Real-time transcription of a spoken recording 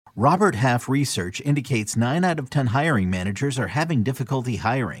Robert Half research indicates 9 out of 10 hiring managers are having difficulty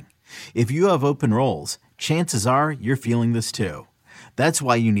hiring. If you have open roles, chances are you're feeling this too. That's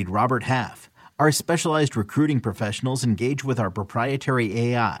why you need Robert Half. Our specialized recruiting professionals engage with our proprietary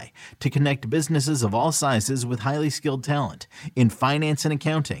AI to connect businesses of all sizes with highly skilled talent in finance and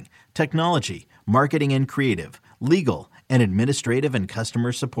accounting, technology, marketing and creative, legal, and administrative and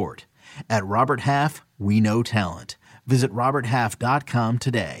customer support. At Robert Half, we know talent. Visit roberthalf.com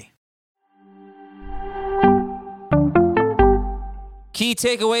today. Key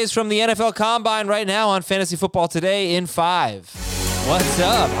takeaways from the NFL Combine right now on Fantasy Football Today in 5. What's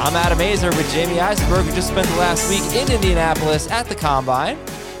up? I'm Adam Azer with Jamie Eisenberg, who just spent the last week in Indianapolis at the Combine.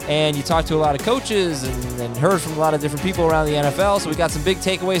 And you talked to a lot of coaches and heard from a lot of different people around the NFL. So we got some big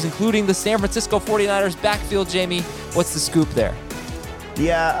takeaways, including the San Francisco 49ers backfield. Jamie, what's the scoop there?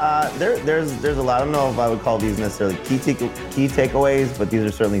 Yeah, there's a lot. I don't know if I would call these necessarily key takeaways, but these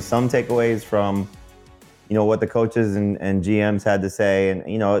are certainly some takeaways from, what the coaches and GMs had to say. And,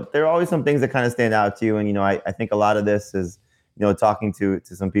 there are always some things that kind of stand out to you. And, I think a lot of this is, talking to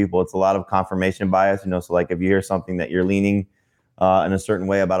some people, it's a lot of confirmation bias, so like if you hear something that you're leaning in a certain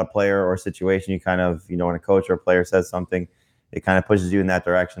way about a player or a situation, you kind of, when a coach or a player says something, it kind of pushes you in that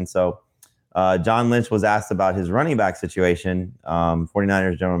direction. So John Lynch was asked about his running back situation,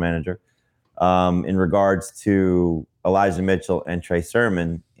 49ers general manager, in regards to Elijah Mitchell and Trey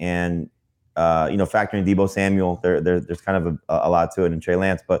Sermon. And, factoring Deebo Samuel, there's kind of a lot to it, and Trey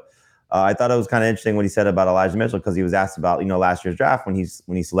Lance. But I thought it was kind of interesting what he said about Elijah Mitchell, because he was asked about, last year's draft when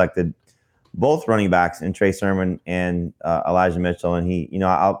he selected both running backs in Trey Sermon and Elijah Mitchell. And he,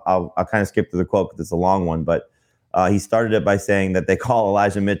 I'll kind of skip through the quote because it's a long one, but he started it by saying that they call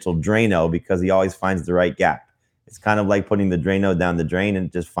Elijah Mitchell Drano because he always finds the right gap. It's kind of like putting the Drano down the drain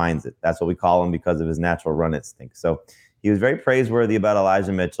and just finds it. That's what we call him because of his natural run instinct. So he was very praiseworthy about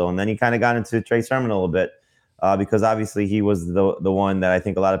Elijah Mitchell. And then he kind of got into Trey Sermon a little bit because obviously he was the one that I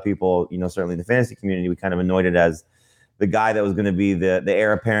think a lot of people, certainly in the fantasy community, we kind of anointed as the guy that was going to be the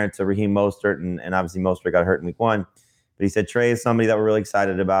heir apparent to Raheem Mostert. And obviously Mostert got hurt in week 1. But he said Trey is somebody that we're really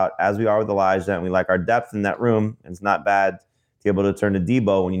excited about, as we are with Elijah, and we like our depth in that room. And it's not bad to be able to turn to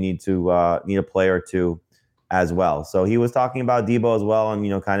Deebo when you need a player or two as well. So he was talking about Deebo as well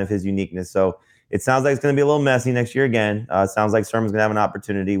and, kind of his uniqueness. So it sounds like it's going to be a little messy next year again. It sounds like Sermon's going to have an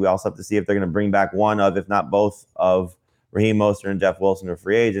opportunity. We also have to see if they're going to bring back one of, if not both, of Raheem Mostert and Jeff Wilson are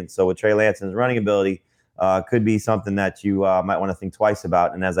free agents. So with Trey Lance and his running ability, could be something that you might want to think twice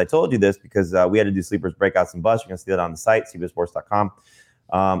about. And as I told you this, because we had to do sleepers, breakouts, and busts, you're going to see that on the site, cbsports.com.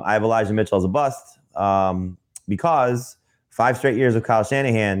 I have Elijah Mitchell as a bust because 5 straight years of Kyle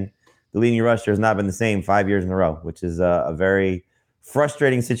Shanahan, the leading rusher has not been the same 5 years in a row, which is a very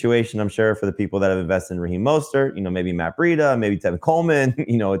frustrating situation, I'm sure, for the people that have invested in Raheem Mostert, maybe Matt Breida, maybe Tevin Coleman.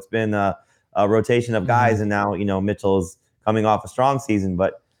 It's been a rotation of guys, and now, Mitchell's coming off a strong season,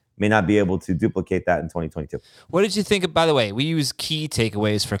 but may not be able to duplicate that in 2022. What did you think of, by the way, we use key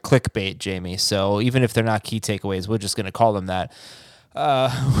takeaways for clickbait, Jamie, so even if they're not key takeaways, we're just going to call them that.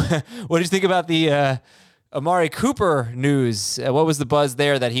 What did you think about the Amari Cooper news? What was the buzz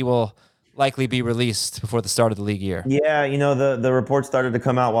there that he will likely be released before the start of the league year? Yeah, the reports started to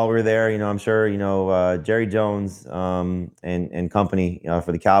come out while we were there. I'm sure, Jerry Jones and company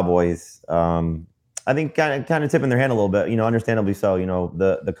for the Cowboys, I think kind of tipping their hand a little bit, understandably so.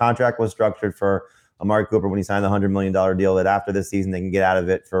 The contract was structured for Amari Cooper when he signed the $100 million deal, that after this season they can get out of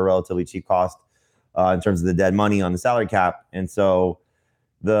it for a relatively cheap cost in terms of the dead money on the salary cap. And so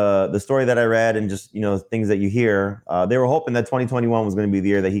the story that I read and just, things that you hear, they were hoping that 2021 was going to be the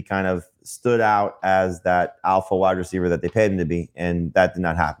year that he kind of stood out as that alpha wide receiver that they paid him to be. And that did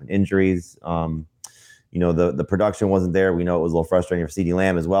not happen. Injuries, the production wasn't there. We know it was a little frustrating for CeeDee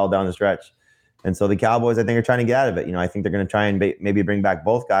Lamb as well down the stretch. And so the Cowboys, I think, are trying to get out of it. I think they're going to try and maybe bring back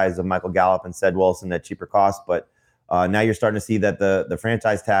both guys of Michael Gallup and Ced Wilson at cheaper cost. But now you're starting to see that the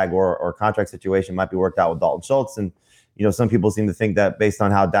franchise tag or contract situation might be worked out with Dalton Schultz. And, some people seem to think that based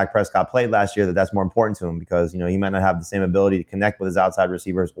on how Dak Prescott played last year, that's more important to him because, he might not have the same ability to connect with his outside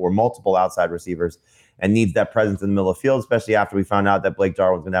receivers or multiple outside receivers and needs that presence in the middle of the field, especially after we found out that Blake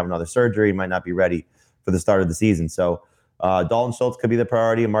Jarwin's going to have another surgery. He might not be ready for the start of the season. So Dalton Schultz could be the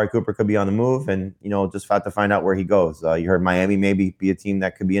priority. Amari Cooper could be on the move, and just have to find out where he goes. You heard Miami maybe be a team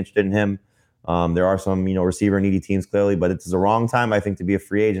that could be interested in him. There are some receiver needy teams clearly, but it's the wrong time I think to be a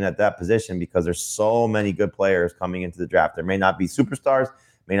free agent at that position because there's so many good players coming into the draft. There may not be superstars,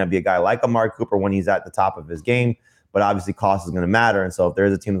 may not be a guy like Amari Cooper when he's at the top of his game, but obviously cost is going to matter. And so if there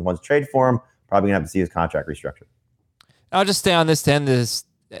is a team that wants to trade for him, probably going to have to see his contract restructured. I'll just stay on this to end this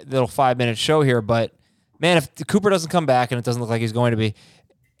little 5-minute show here, but man, if Cooper doesn't come back, and it doesn't look like he's going to be,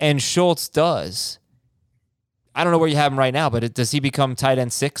 and Schultz does, I don't know where you have him right now, but does he become tight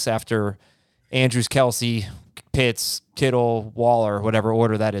end 6 after Andrews, Kelsey, Pitts, Kittle, Waller, whatever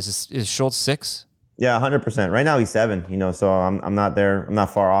order that is? Is Schultz 6? Yeah, 100%. Right now he's 7. So I'm not there. I'm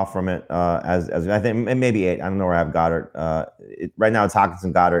not far off from it. As I think maybe 8. I don't know where I have Goddard. Right now it's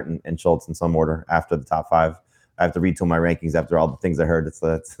Hockenson, Goddard, and Schultz in some order after the top 5. I have to retool my rankings after all the things I heard. It's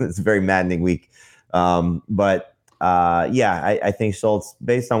a very maddening week. I think Schultz,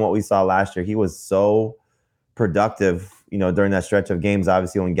 based on what we saw last year, he was so productive, during that stretch of games,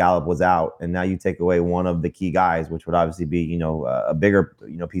 obviously when Gallup was out, and now you take away one of the key guys, which would obviously be, a bigger,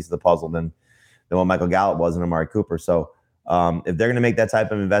 piece of the puzzle than what Michael Gallup was and Amari Cooper. So if they're going to make that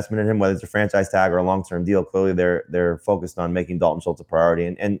type of investment in him, whether it's a franchise tag or a long-term deal, clearly they're focused on making Dalton Schultz a priority,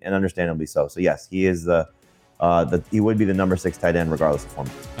 and understandably so. So yes, he is he would be the number 6 tight end regardless of form.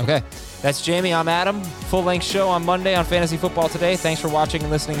 Okay. That's Jamie. I'm Adam. Full-length show on Monday on Fantasy Football Today. Thanks for watching and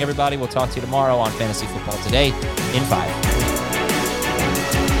listening, everybody. We'll talk to you tomorrow on Fantasy Football Today in 5.